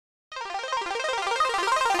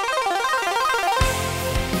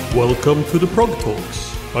Welcome to the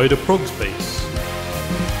Progtalks by the Progspace.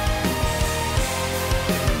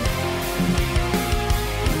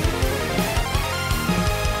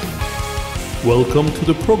 Welcome to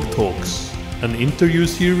the Progtalks, an interview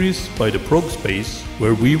series by the Progspace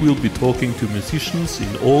where we will be talking to musicians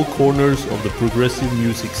in all corners of the progressive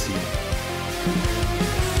music scene.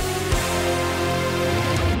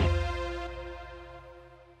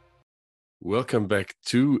 Welcome back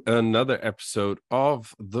to another episode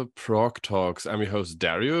of the Progtalks. I'm your host,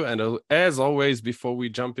 Dario, and as always, before we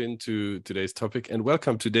jump into today's topic and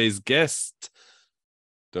welcome today's guest,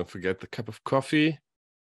 don't forget the cup of coffee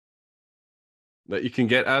that you can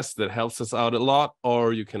get us. That helps us out a lot,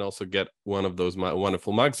 or you can also get one of those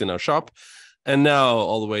wonderful mugs in our shop. And now,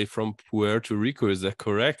 all the way from Puerto Rico, is that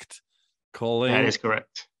correct? That is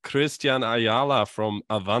correct. Christian Ayala from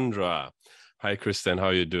Avandra. Hi, Christian. How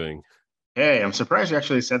are you doing? Hey, I'm surprised you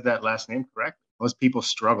actually said that last name correctly. Most people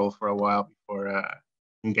struggle for a while before you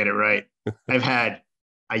can get it right. I've had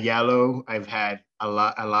Ayalo, I've had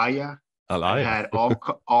Alaya. I've had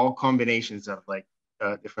all combinations of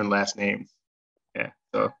different last names. Yeah,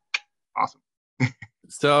 so awesome.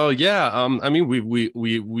 So yeah, I mean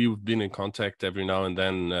we've been in contact every now and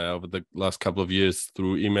then over the last couple of years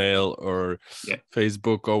through email or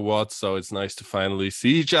Facebook or what. So it's nice to finally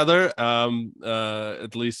see each other,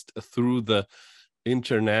 at least through the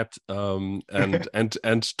internet, and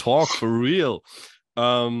talk for real.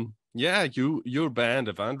 Yeah, your band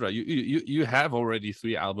Avandra, you have already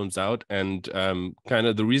 3 albums out, and kind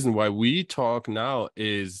of the reason why we talk now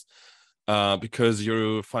is because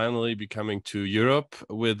you're finally be coming to Europe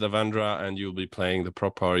with Avandra, and you'll be playing the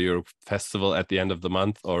ProgPower Europe festival at the end of the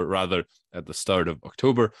month, or rather at the start of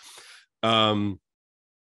October. So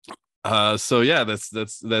yeah,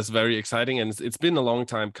 that's very exciting, and it's been a long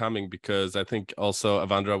time coming, because I think also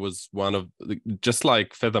Avandra was one of just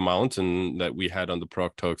like Feather Mountain that we had on the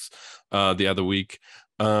Progtalks the other week.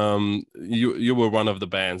 You were one of the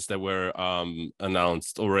bands that were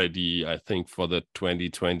announced already, I think, for the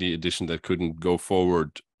 2020 edition that couldn't go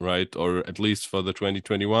forward, right? Or at least for the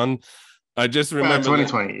 2021. I just remember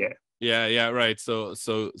 2020, yeah, right. So,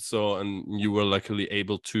 and you were luckily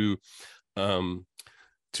able to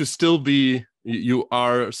still be, you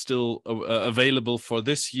are still available for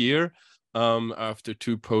this year. After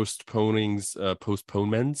 2 postponements, I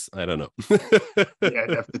don't know.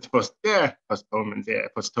 Postponements,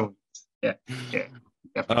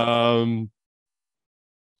 definitely.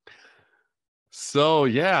 So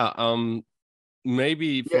yeah,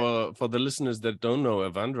 maybe for the listeners that don't know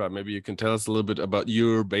Avandra, maybe you can tell us a little bit about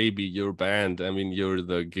your band. I mean, you're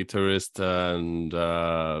the guitarist and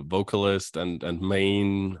vocalist and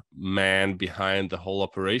main man behind the whole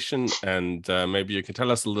operation, and maybe you can tell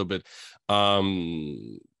us a little bit, how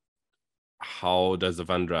does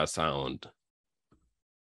Avandra sound?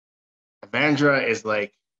 Avandra is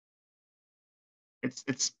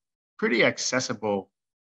it's pretty accessible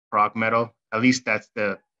prog metal. At least that's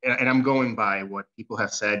and I'm going by what people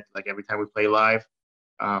have said, like every time we play live.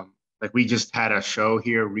 Like we just had a show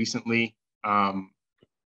here recently, and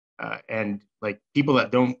like people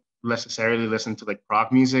that don't necessarily listen to like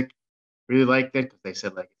prog music really liked it, because they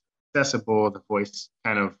said like it's accessible. The voice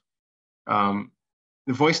kind of,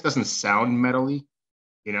 the voice doesn't sound metally,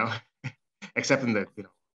 except in the,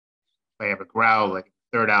 I have a growl, like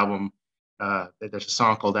the 3rd album. There's a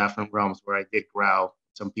song called Affluent Realms where I did growl.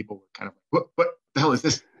 Some people were kind of like, what the hell is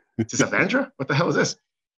this? Is this Avandra? What the hell is this?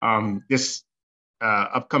 This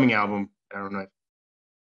upcoming album, I don't know if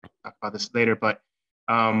I'll talk about this later, but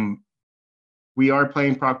we are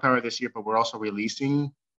playing ProgPower this year, but we're also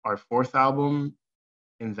releasing our 4th album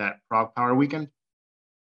in that ProgPower weekend.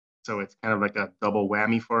 So it's kind of like a double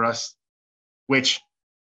whammy for us, which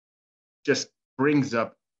just brings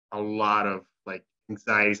up a lot of like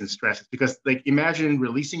anxieties and stresses, because like imagine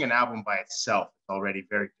releasing an album by itself is already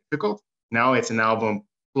very difficult. Now it's an album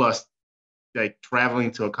plus like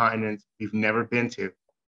traveling to a continent we've never been to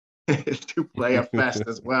to play a fest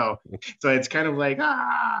as well. So it's kind of like,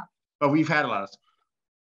 but we've had a lot of stuff.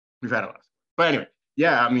 But anyway,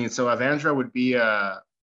 yeah, I mean, so Avandra would be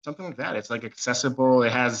something like that. It's like accessible.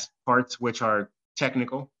 It has parts which are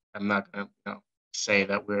technical. I'm not going to say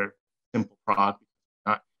that we're simple prog.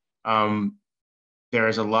 Not. There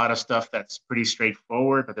is a lot of stuff that's pretty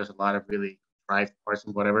straightforward, but there's a lot of really contrived parts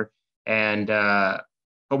and whatever. And but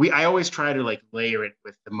I always try to like layer it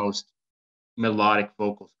with the most melodic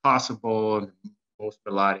vocals possible and the most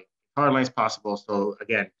melodic guitar lines possible. So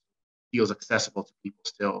again, it feels accessible to people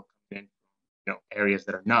still in areas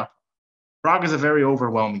that are not. Prog is a very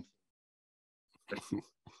overwhelming thing.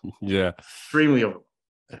 Yeah, extremely overwhelming.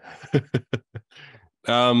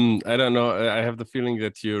 I don't know. I have the feeling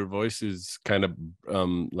that your voice is kind of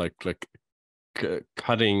like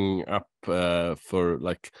cutting up for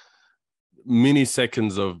like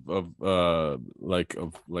milliseconds of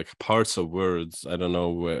parts of words. I don't know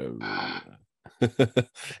where. It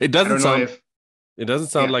I don't know sound. if It doesn't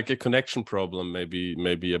sound like a connection problem.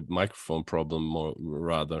 Maybe a microphone problem more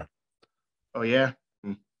rather. Oh yeah.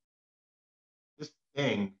 This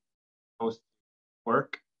thing supposed to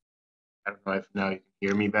work. I don't know if now you can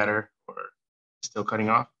hear me better or still cutting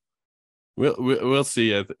off. We'll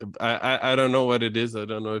see. I don't know what it is. I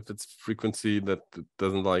don't know if it's frequency that it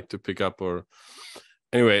doesn't like to pick up or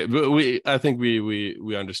anyway. I think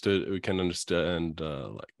we understood. We can understand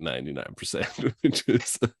like 99%, which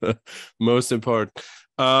is most important.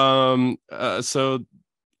 So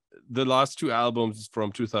the last two albums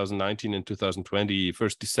from 2019 and 2020,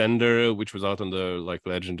 first Descender, which was out on the like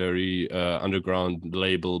legendary underground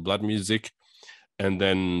label Blood Music, and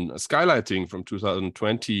then Skylighting from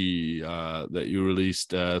 2020 that you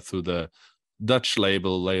released through the Dutch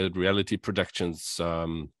label Layered Reality Productions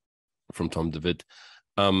from Tom David.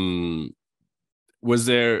 Was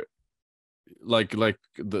there like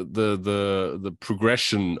the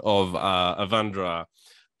progression of Avandra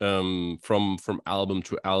from album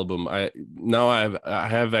to album? I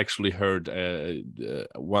have actually heard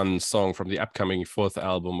one song from the upcoming fourth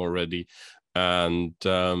album already, and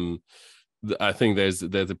I think there's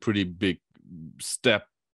a pretty big step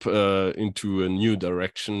into a new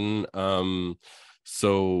direction.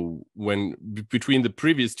 So when between the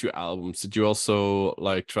previous two albums, did you also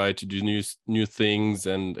like try to do new things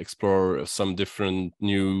and explore some different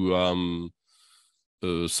new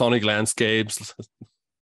sonic landscapes?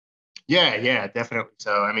 Yeah, definitely.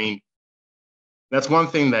 So I mean, that's one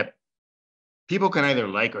thing that people can either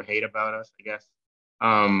like or hate about us, I guess.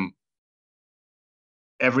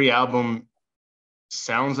 Every album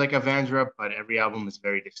sounds like Avandra, but every album is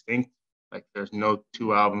very distinct. Like there's no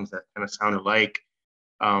two albums that kind of sound alike.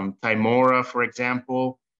 Tymora, for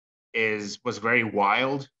example, was very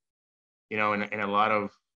wild, you know, and a lot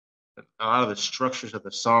of the structures of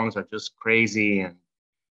the songs are just crazy,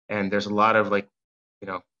 and there's a lot of like, you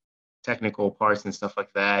know, technical parts and stuff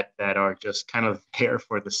like that are just kind of there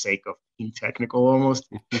for the sake of being technical almost.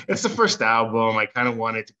 It's the first album. I kind of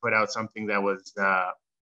wanted to put out something that was that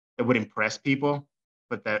would impress people,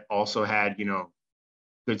 but that also had, you know,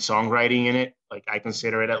 good songwriting in it, like I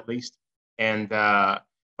consider it at least. And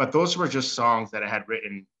but those were just songs that I had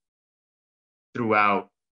written throughout,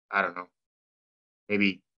 I don't know,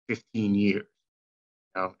 maybe 15 years.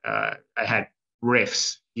 You know, I had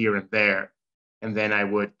riffs here and there, and then I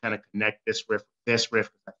would kind of connect this riff with this riff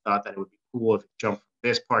because I thought that it would be cool if it jumped from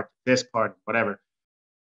this part to this part, whatever.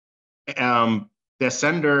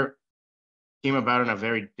 Descender came about in a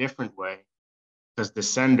very different way because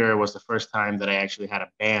Descender was the first time that I actually had a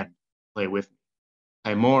band play with me.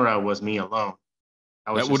 Tymora was me alone.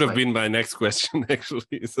 That would have been my next question,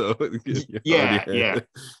 actually. So yeah.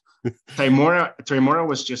 Tymora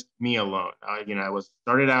was just me alone. You know, I was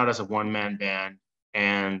started out as a one-man band,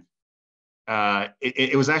 and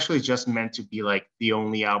it was actually just meant to be like the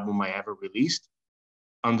only album I ever released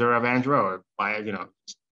under Avandra, or by, you know,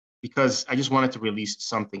 because I just wanted to release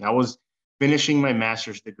something. I was finishing my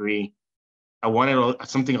master's degree. I wanted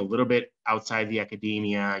something a little bit outside the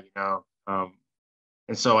academia, you know.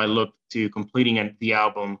 And so I looked to completing the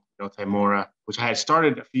album, you know, Tymora, which I had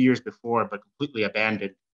started a few years before, but completely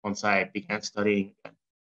abandoned once I began studying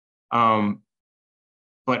again.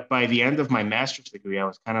 But by the end of my master's degree, I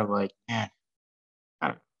was kind of like, man, I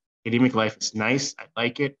don't know, academic life is nice. I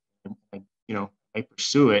like it. You know, I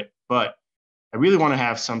pursue it, but I really want to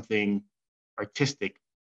have something artistic,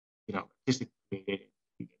 you know, artistic created,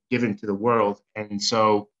 given to the world. And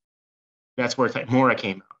so that's where Tymora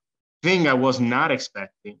came out. Thing I was not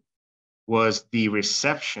expecting was the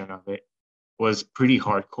reception of it was pretty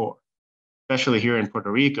hardcore, especially here in Puerto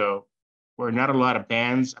Rico, where not a lot of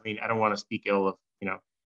bands, I mean, I don't want to speak ill of, you know,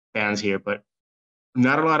 bands here, but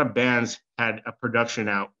not a lot of bands had a production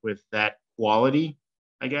out with that quality,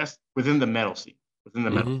 I guess, within the metal scene, within the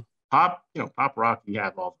metal pop, you know, pop rock. You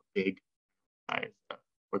have all the big guys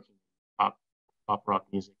working pop rock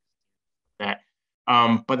music, that.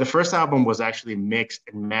 But the first album was actually mixed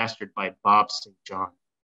and mastered by Bob St. John.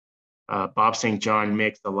 Bob St. John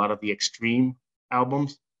mixed a lot of the Extreme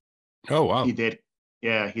albums. Oh wow! He did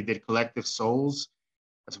Collective Souls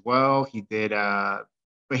as well. He did,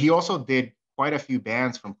 but he also did quite a few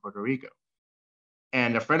bands from Puerto Rico.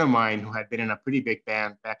 And a friend of mine who had been in a pretty big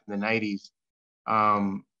band back in the 90s,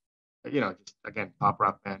 you know, just again, pop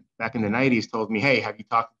rock band back in the 90s, told me, hey, have you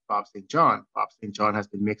talked to Bob St. John. Bob St. John has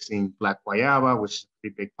been mixing Black Guayaba, which is a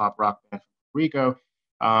pretty big pop rock band from Puerto Rico.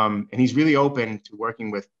 And he's really open to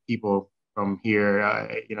working with people from here.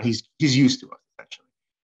 He's used to us, essentially.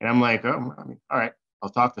 And I'm like, oh, I mean, all right, I'll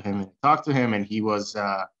talk to him. And I talked to him, and he was,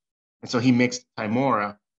 and so he mixed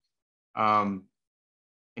Tymora and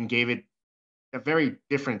gave it a very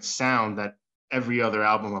different sound that every other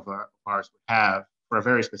album of ours would have for a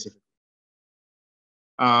very specific.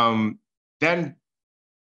 Then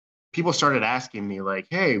people started asking me like,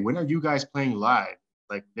 hey, when are you guys playing live?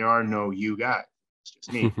 Like, there are no you guys. It's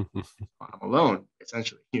just me. I'm alone,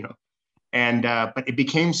 essentially, And but it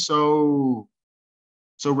became so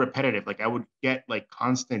repetitive. Like, I would get like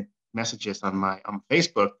constant messages on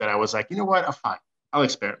Facebook that I was like, you know what? Fine. I'll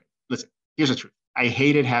experiment. Listen, here's the truth. I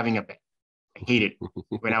hated having a band. I hated it.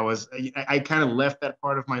 When I kind of left that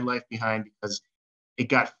part of my life behind because it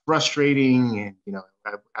got frustrating. And,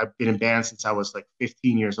 I've been in bands since I was like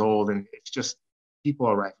 15 years old. And it's just, people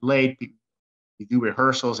arrive late. We do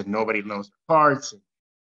rehearsals and nobody knows their parts. And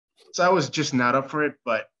so I was just not up for it,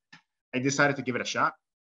 but I decided to give it a shot.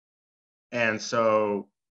 And so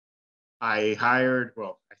I hired,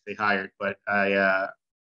 but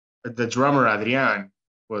the drummer, Adrián,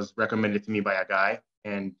 was recommended to me by a guy.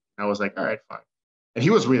 And I was like, all right, fine. And he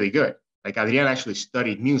was really good. Like, Adrián actually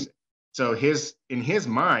studied music. So in his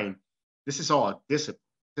mind, this is all a discipline.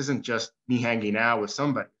 This isn't just me hanging out with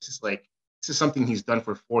somebody. This is something he's done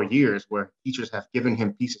for 4 years, where teachers have given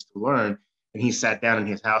him pieces to learn, and he sat down in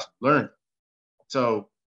his house and learned.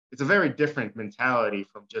 So it's a very different mentality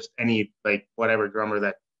from just any, like, whatever drummer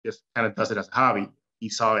that just kind of does it as a hobby. He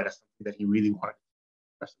saw it as something that he really wanted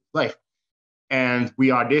the rest of his life. And we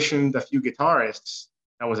auditioned a few guitarists.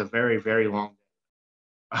 That was a very, very long day.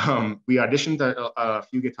 We auditioned a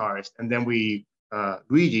few guitarists, and then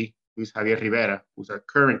Luigi, who's Javier Rivera, who's our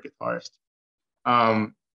current guitarist,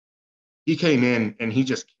 he came in and he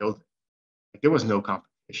just killed it. Like, there was no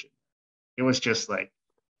competition. It was just like,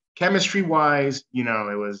 chemistry-wise,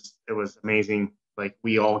 it was amazing. Like,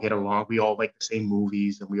 we all get along. We all like the same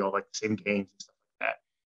movies, and we all like the same games and stuff like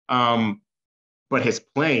that. But his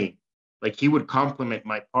playing, like, he would complement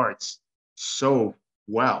my parts so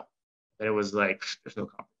well that it was like, there's no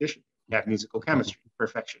competition. We have musical chemistry,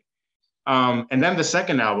 perfection. And then the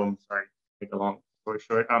second album, sorry, to make a long story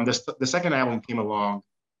short, the second album came along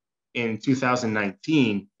in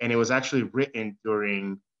 2019, and it was actually written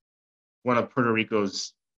during one of Puerto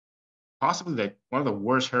Rico's, possibly one of the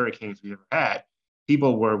worst hurricanes we ever had.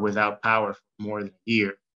 People were without power for more than a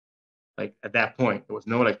year. Like, at that point, there was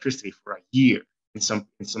no electricity for a year in some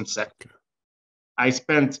sector. I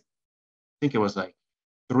spent, I think it was like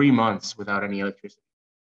 3 months without any electricity.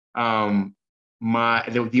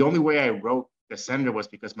 The only way I wrote the sender was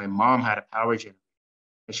because my mom had a power generator,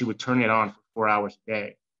 and she would turn it on for 4 hours a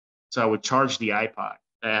day. So I would charge the iPad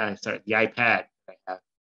that I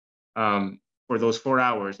have, for those 4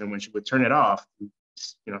 hours. And when she would turn it off,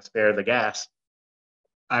 spare the gas,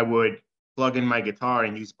 I would plug in my guitar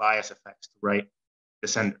and use bias effects to write the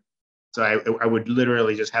sender. So I would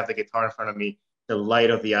literally just have the guitar in front of me, the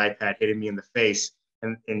light of the iPad hitting me in the face,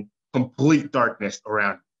 and in complete darkness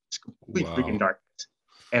around, just complete freaking darkness.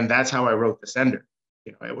 And that's how I wrote the sender.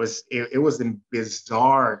 It was in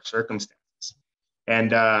bizarre circumstances.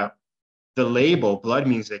 And the label, Blood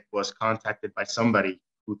Music, was contacted by somebody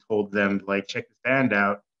who told them, like, check this band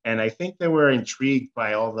out. And I think they were intrigued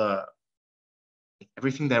by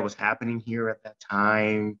everything that was happening here at that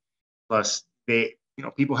time. Plus,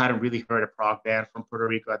 people hadn't really heard a prog band from Puerto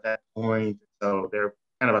Rico at that point. So they're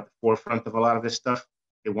kind of at the forefront of a lot of this stuff.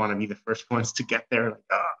 They want to be the first ones to get there. Like,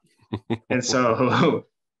 And so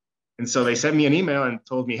they sent me an email and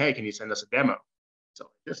told me, hey, can you send us a demo? So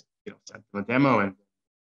I just, sent them a demo, and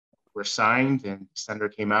we're signed, and the sender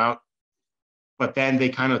came out. But then they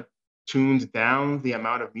kind of tuned down the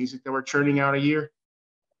amount of music that we're churning out a year,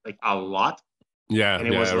 like a lot. Yeah, and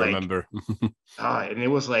it was I like, remember. And it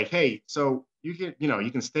was like, hey, so you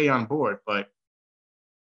can stay on board, but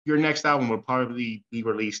your next album will probably be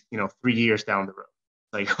released, 3 years down the road.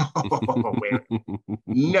 Like, oh, wait,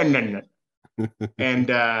 no. And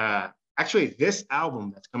actually, this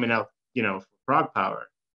album that's coming out, for ProgPower,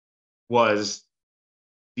 was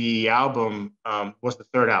the album, was the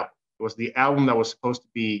third album. It was the album that was supposed to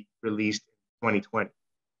be released in 2020.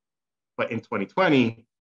 But in 2020,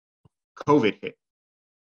 COVID hit.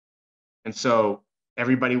 And so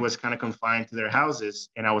everybody was kind of confined to their houses.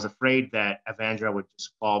 And I was afraid that Avandra would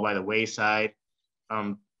just fall by the wayside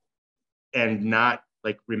and not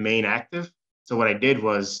remain active. So what I did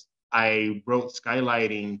was I wrote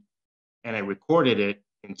Skylighting and I recorded it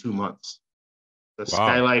in 2 months. The Wow.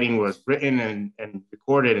 Skylighting was written and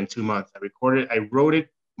recorded in 2 months. I wrote it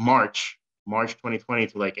March 2020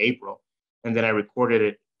 to like April, and then I recorded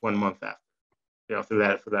it 1 month after, through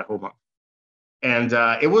that whole month. And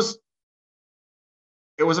it was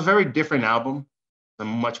a very different album, a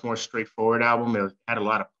much more straightforward album. It had a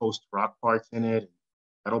lot of post-rock parts in it,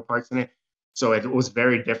 metal parts in it. So it was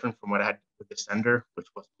very different from what I had with Descender, which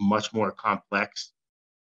was much more complex.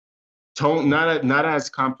 Not as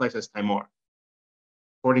complex as Tymora.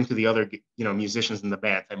 According to the other musicians in the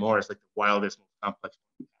band, Tymora is like the wildest, most complex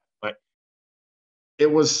one. But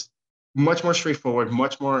it was much more straightforward,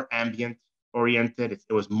 much more ambient oriented.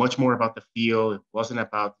 It was much more about the feel. It wasn't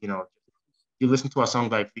about, you listen to a song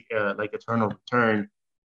like Eternal Return,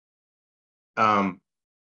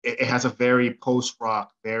 it has a very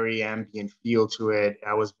post-rock, very ambient feel to it.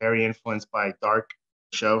 I was very influenced by Dark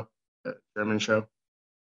show, the German show.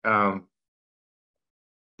 That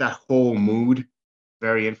whole mood,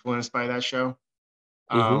 very influenced by that show.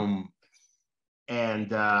 And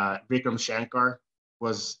Vikram Shankar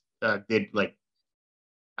did like,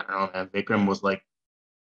 I don't know, man, Vikram was like,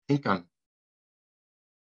 I think on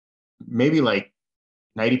maybe like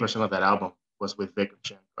 90% of that album was with Vikram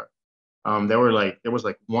Shankar. There was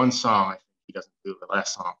like one song I think he doesn't do, the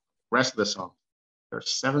last song. The rest of the songs, there are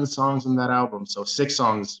 7 songs in that album, so 6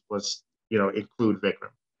 songs was include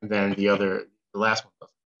Vikram, and then the last one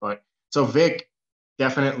doesn't. But so Vic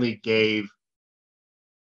definitely gave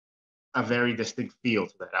a very distinct feel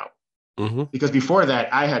to that album, because before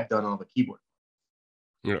that I had done all the keyboard.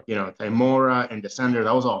 Tymora and Descender,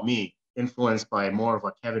 that was all me, influenced by more of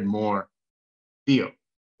a Kevin Moore feel,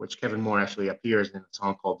 which Kevin Moore actually appears in a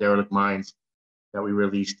song called Derelict Minds that we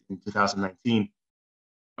released in 2019.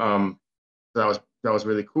 So that was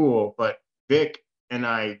really cool. But Vic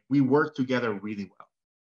and we work together really well.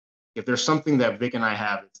 If there's something that Vic and I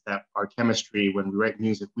have, it's that our chemistry when we write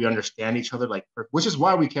music, we understand each other, which is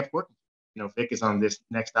why we kept working. Vic is on this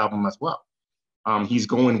next album as well. He's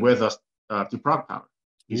going with us to ProgPower.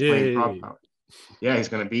 He's playing ProgPower. Yeah, he's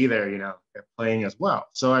going to be there, playing as well.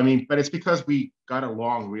 So, I mean, but it's because we got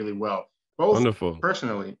along really well. Both Wonderful.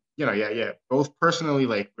 Personally, both personally,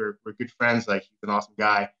 like we're good friends. Like he's an awesome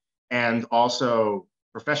guy, and also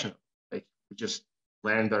professional. Like we just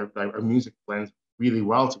blend our music blends really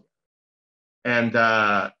well together. And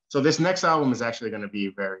so this next album is actually going to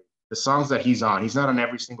be the songs that he's on. He's not on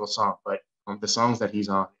every single song, but the songs that he's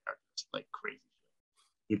on are just like crazy.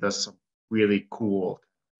 He does some really cool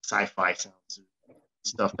sci-fi sounds,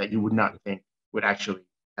 stuff that you would not think would actually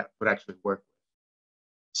work.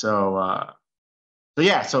 So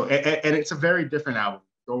yeah. So and it's a very different album.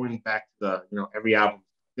 Going back to every album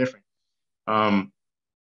is different.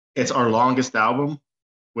 It's our longest album,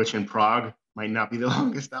 which in Prog might not be the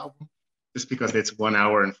longest album, just because it's 1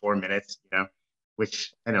 hour and 4 minutes.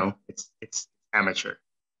 Which I know it's amateur,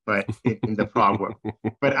 but in the Prog world.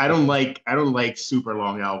 But I don't like super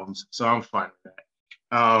long albums, so I'm fine with that.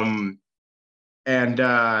 And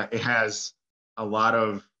it has a lot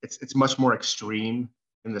of it's much more extreme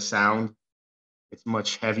in the sound. It's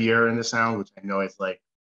much heavier in the sound, which I know is like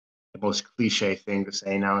the most cliche thing to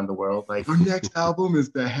say now in the world. Like, our next album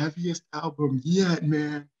is the heaviest album yet,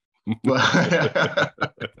 man. But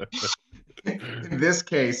in this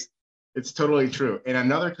case, it's totally true. And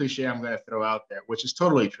another cliche I'm going to throw out there, which is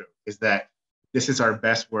totally true, is that this is our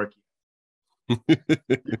best work yet.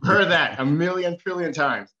 You've heard that a million trillion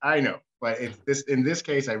times. I know, but in this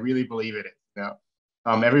case, I really believe it is.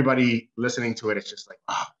 Everybody listening to it, it's just like,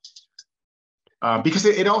 because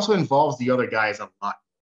it also involves the other guys a lot.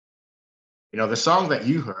 The song that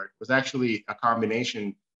you heard was actually a combination.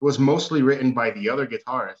 It was mostly written by the other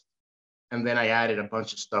guitarist, and then I added a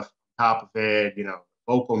bunch of stuff on top of it.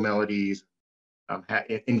 Vocal melodies,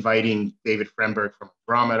 inviting David Fremberg from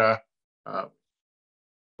Andromeda.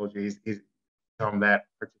 Told you he's on that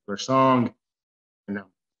particular song, and I'm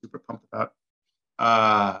super pumped about.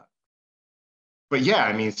 But yeah,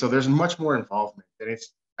 I mean, so there's much more involvement, and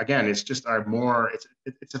it's just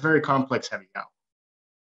it's a very complex, heavy album,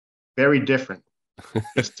 very different.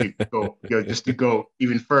 Just to go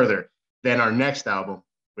even further than our next album,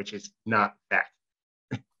 which is not that.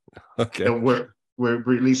 Okay. So we're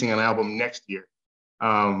releasing an album next year.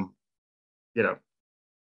 A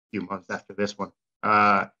few months after this one.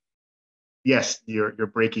 Yes, you're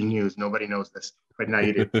breaking news. Nobody knows this, but now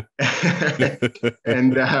you do.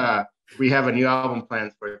 And we have a new album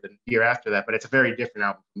planned for the year after that, but it's a very different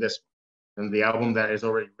album from this one. And the album that is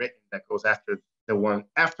already written that goes after the one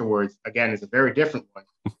afterwards, again, is a very different one,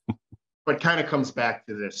 but kind of comes back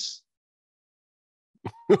to this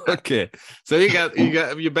Okay, so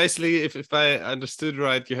you basically, if I understood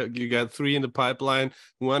right, you got 3 in the pipeline.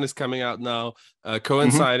 One is coming out now,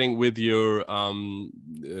 coinciding with your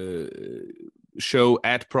show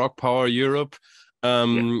at ProgPower Europe.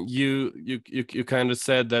 You kind of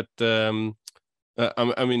said that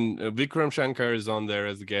I mean Vikram Shankar is on there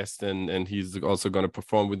as a guest, and he's also going to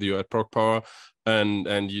perform with you at ProgPower.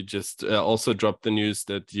 And you just also dropped the news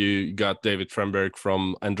that you got David Fremberg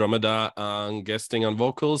from Andromeda guesting on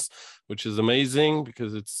vocals, which is amazing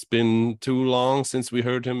because it's been too long since we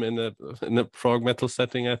heard him in a prog metal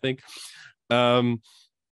setting, I think. But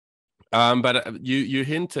you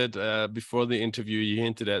hinted before the interview, you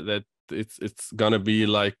hinted at that it's gonna be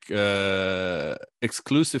like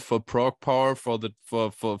exclusive for ProgPower for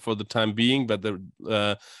the time being. But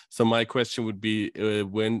so my question would be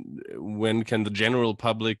when can the general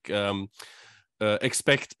public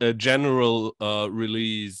expect a general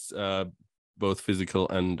release, both physical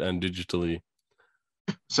and digitally?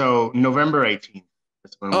 So November 18th.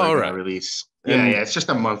 That's when we're gonna release. Yeah, it's just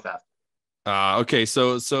a month after. Okay,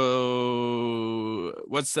 so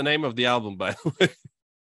what's the name of the album, by the way?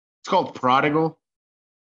 It's called Prodigal.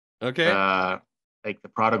 Okay. Like the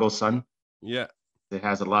prodigal son. Yeah. It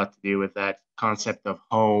has a lot to do with that concept of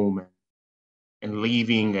home and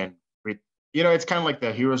leaving, and it's kind of like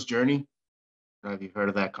the hero's journey. I don't know if you've heard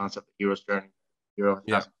of that concept, the hero's journey. Hero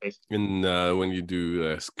has a face. In when you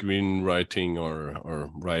do screenwriting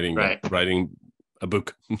or writing a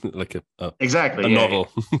book, like a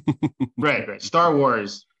novel. Right. Star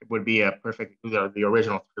Wars would be a perfect, the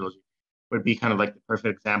original trilogy would be kind of like the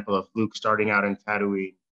perfect example of Luke starting out in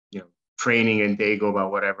Tatooine, training in Dagobah,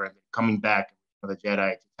 whatever, and coming back for the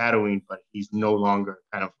Jedi to Tatooine, but he's no longer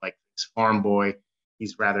kind of like this farm boy.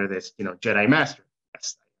 He's rather this, Jedi master.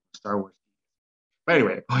 That's Star Wars. But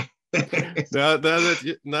anyway, now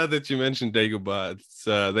that you mentioned Dagobah, it's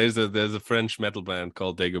there's a French metal band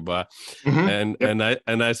called Dagobah,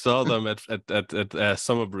 and I saw them at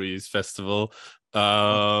Summer Breeze Festival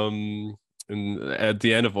at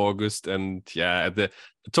the end of August, and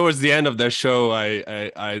towards the end of their show,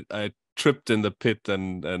 I tripped in the pit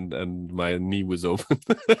and my knee was open.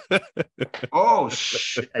 Oh,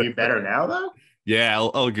 are you better now though? Yeah,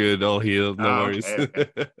 all good, all healed, no worries.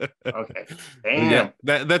 Okay. Damn.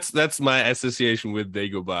 Yeah, that's my association with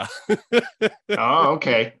Dagobah. Oh,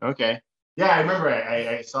 okay. Yeah, I remember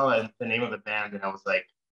I saw the name of the band and I was like,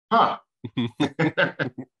 huh.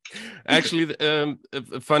 Actually, the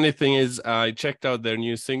funny thing is I checked out their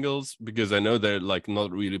new singles because I know they're like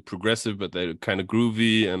not really progressive, but they're kind of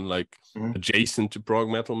groovy and like adjacent to prog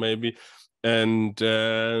metal maybe. And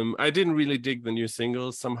I didn't really dig the new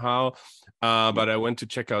singles somehow, but I went to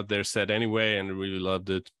check out their set anyway and really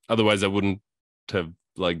loved it. Otherwise I wouldn't have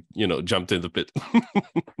jumped in the pit.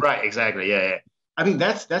 Right, exactly. Yeah. I mean,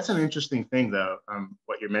 that's an interesting thing though,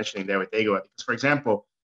 what you're mentioning there with Dagobah, because for example,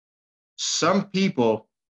 some people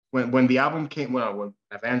when the album came, when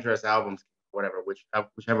Avandra's albums, whichever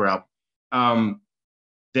album,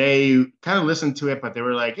 they kind of listened to it, but they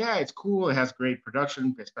were like, yeah, it's cool. It has great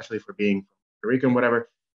production, especially for being from Puerto Rico and whatever.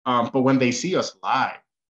 But when they see us live,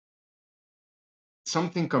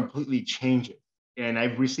 something completely changes. And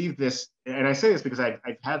I've received this, and I say this because I've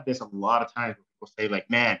had this a lot of times where people say like,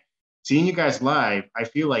 man, seeing you guys live, I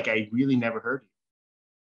feel like I really never heard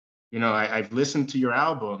you. I've listened to your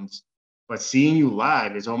albums, but seeing you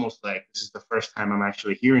live is almost like this is the first time I'm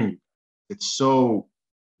actually hearing you.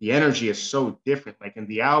 The energy is so different. Like in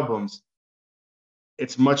the albums,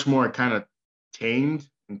 it's much more kind of tamed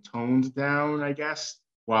and toned down, I guess.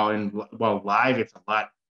 While live, it's a lot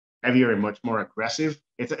heavier and much more aggressive.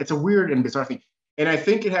 It's a weird and bizarre thing. And I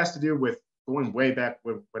think it has to do with going way back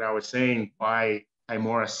with what I was saying, why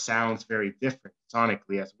Tymora sounds very different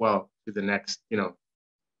sonically as well to the next, 2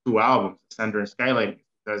 albums, Ascender and Skylighting,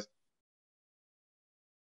 because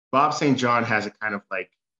Bob St. John has a kind of like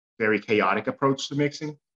very chaotic approach to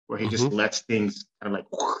mixing, where he just lets things kind of like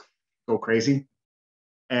go crazy.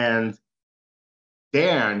 And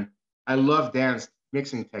Dan, I love Dan's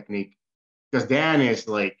mixing technique because Dan is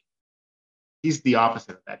like, he's the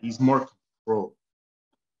opposite of that. He's more controlled.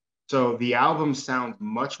 So the albums sound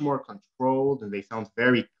much more controlled and they sound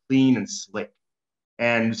very clean and slick.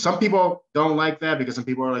 And some people don't like that because some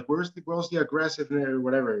people are like, where's the aggressive or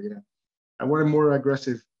whatever, I wanted more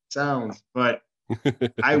aggressive sounds. But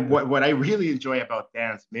what I really enjoy about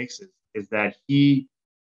Dan's mixes is that he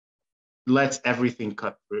lets everything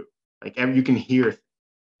cut through. Like you can hear,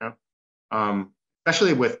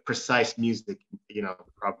 especially with precise music,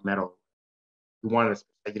 prog metal. You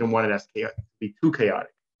don't want it as chaotic, to be too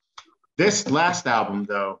chaotic. This last album,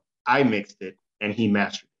 though, I mixed it and he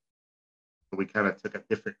mastered it. we kind of took a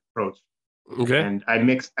different approach. Okay. And I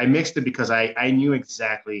mixed it because I knew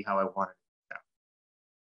exactly how I wanted it to sound.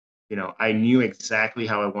 You know, I knew exactly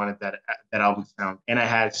how I wanted that album to sound, and I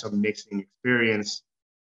had some mixing experience.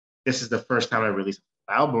 This is the first time I released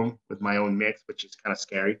an album with my own mix, which is kind of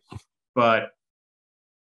scary. But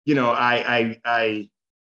you know, I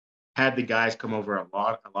had the guys come over a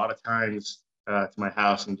lot of times to my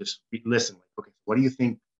house and just listen. Like, okay, what do you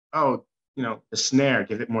think? Oh, you know, the snare,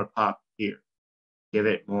 give it more pop here. Give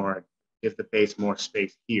the bass more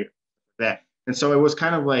space here. That. And so it was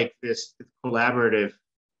kind of like this collaborative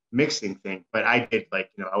mixing thing. But I did, like,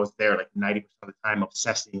 you know, I was there like 90% of the time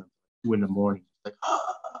obsessing until 2 a.m, like,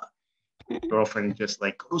 girlfriend just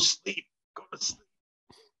like, go to sleep.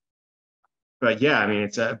 But yeah, I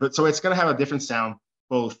mean, so it's gonna have a different sound,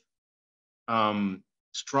 both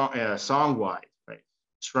strong song wise, right,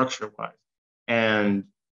 structure wise, and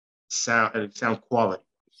sound quality.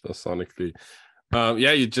 So sonically,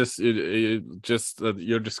 you just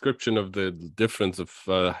your description of the difference of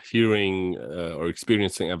hearing or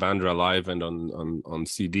experiencing Avandra live and on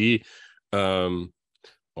CD,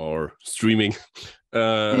 or streaming,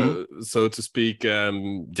 so to speak.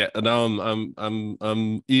 Now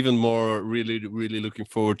I'm even more really looking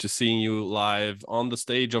forward to seeing you live on the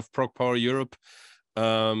stage of ProgPower Europe.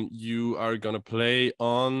 You are gonna play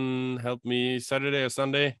on, help me, Saturday or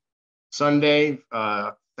Sunday? Sunday,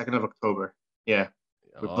 2nd of October. Yeah,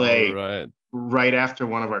 we play right after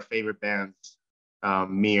one of our favorite bands,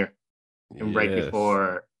 Mir, and right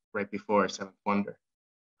before Seventh Wonder.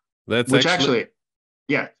 That's that's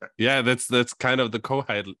kind of the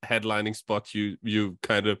co-headlining spot you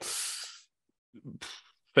kind of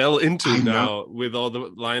fell into now with all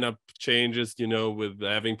the lineup changes, you know, with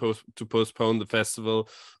having to postpone the festival.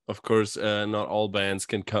 Of course, not all bands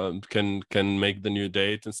can make the new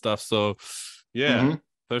date and stuff. So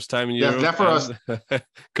first time in Europe. That for us, that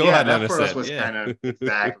for us was kind of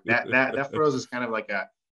exactly that for us is kind of like a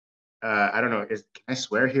I don't know, can I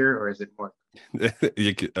swear here or is it more?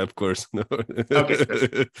 Of course, no.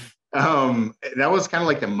 Okay. That was kind of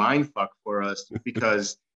like the mind fuck for us,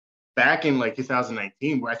 because back in like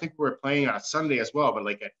 2019, where I think we were playing on a Sunday as well, but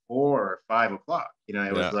like at 4 or 5 o'clock, you know,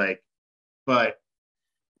 it was like, but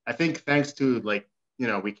I think thanks to, like, you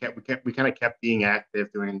know, we kind of kept being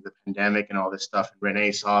active during the pandemic and all this stuff. And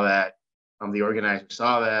Renee saw that, the organizer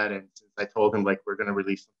saw that, and since I told him, like, we're going to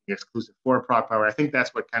release something exclusive for ProgPower, I think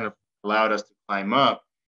that's what kind of allowed us to climb up.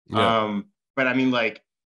 But I mean, like,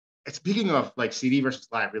 speaking of like CD versus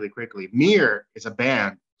live, really quickly, Mir is a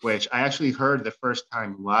band which I actually heard the first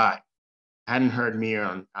time live. I hadn't heard Mir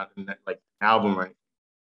on like an album or anything,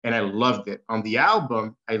 and I loved it. On the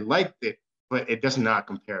album, I liked it, but it does not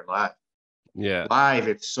compare live. Yeah, live,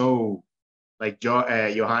 it's so like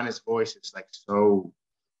Johannes' voice is like so,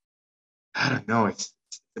 I don't know, it's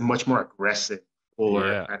much more aggressive,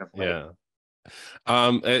 fuller, kind of like.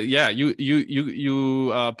 You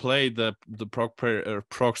played the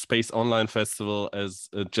Progspace online festival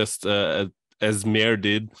as Mir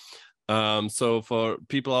did. So for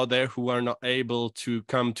people out there who are not able to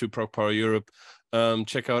come to ProgPower Europe,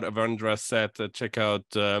 check out Avandra's set, check out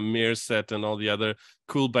Mir's set, and all the other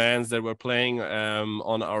cool bands that were playing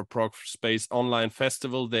on our Progspace online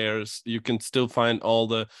festival. You can still find all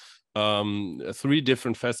the 3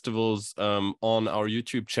 different festivals on our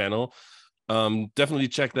YouTube channel. Definitely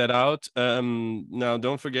check that out. Now,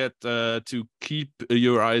 don't forget to keep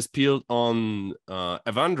your eyes peeled on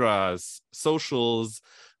Avandra's socials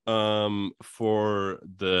for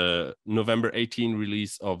the November 18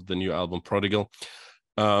 release of the new album Prodigal.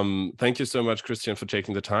 Thank you so much, Christian, for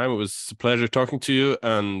taking the time. It was a pleasure talking to you,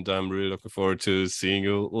 and I'm really looking forward to seeing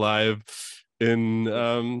you live in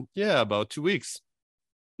about 2 weeks.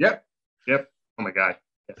 Yep. Oh my God.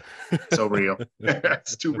 So real.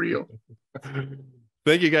 It's too real.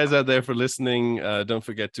 Thank you guys out there for listening. Don't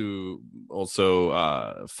forget to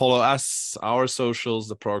also follow us, our socials,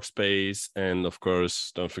 the Progspace, and of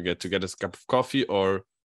course, don't forget to get us a cup of coffee or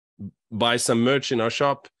buy some merch in our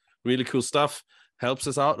shop. Really cool stuff. Helps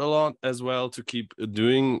us out a lot as well to keep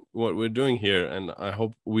doing what we're doing here. And I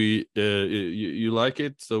hope you like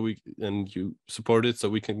it, and you support it so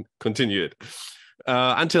we can continue it.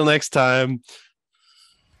 Until next time.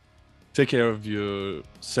 Take care of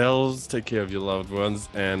yourselves, take care of your loved ones,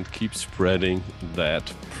 and keep spreading that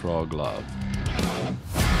prog love.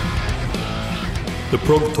 The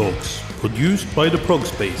Progtalks, produced by the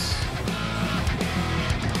Progspace.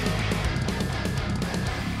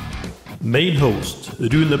 Main host,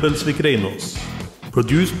 Rune Belsvik-Reinås.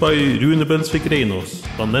 Produced by Rune Belsvik-Reinås,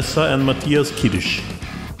 Vanessa and Matthias Kirsch.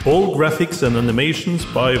 All graphics and animations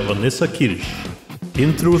by Vanessa Kirsch.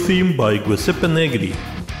 Intro theme by Giuseppe Negri.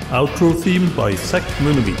 Outro theme by Zach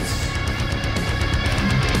Munovitz.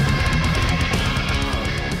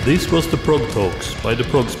 This was the Prog Talks by the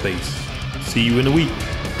Progspace. See you in a week.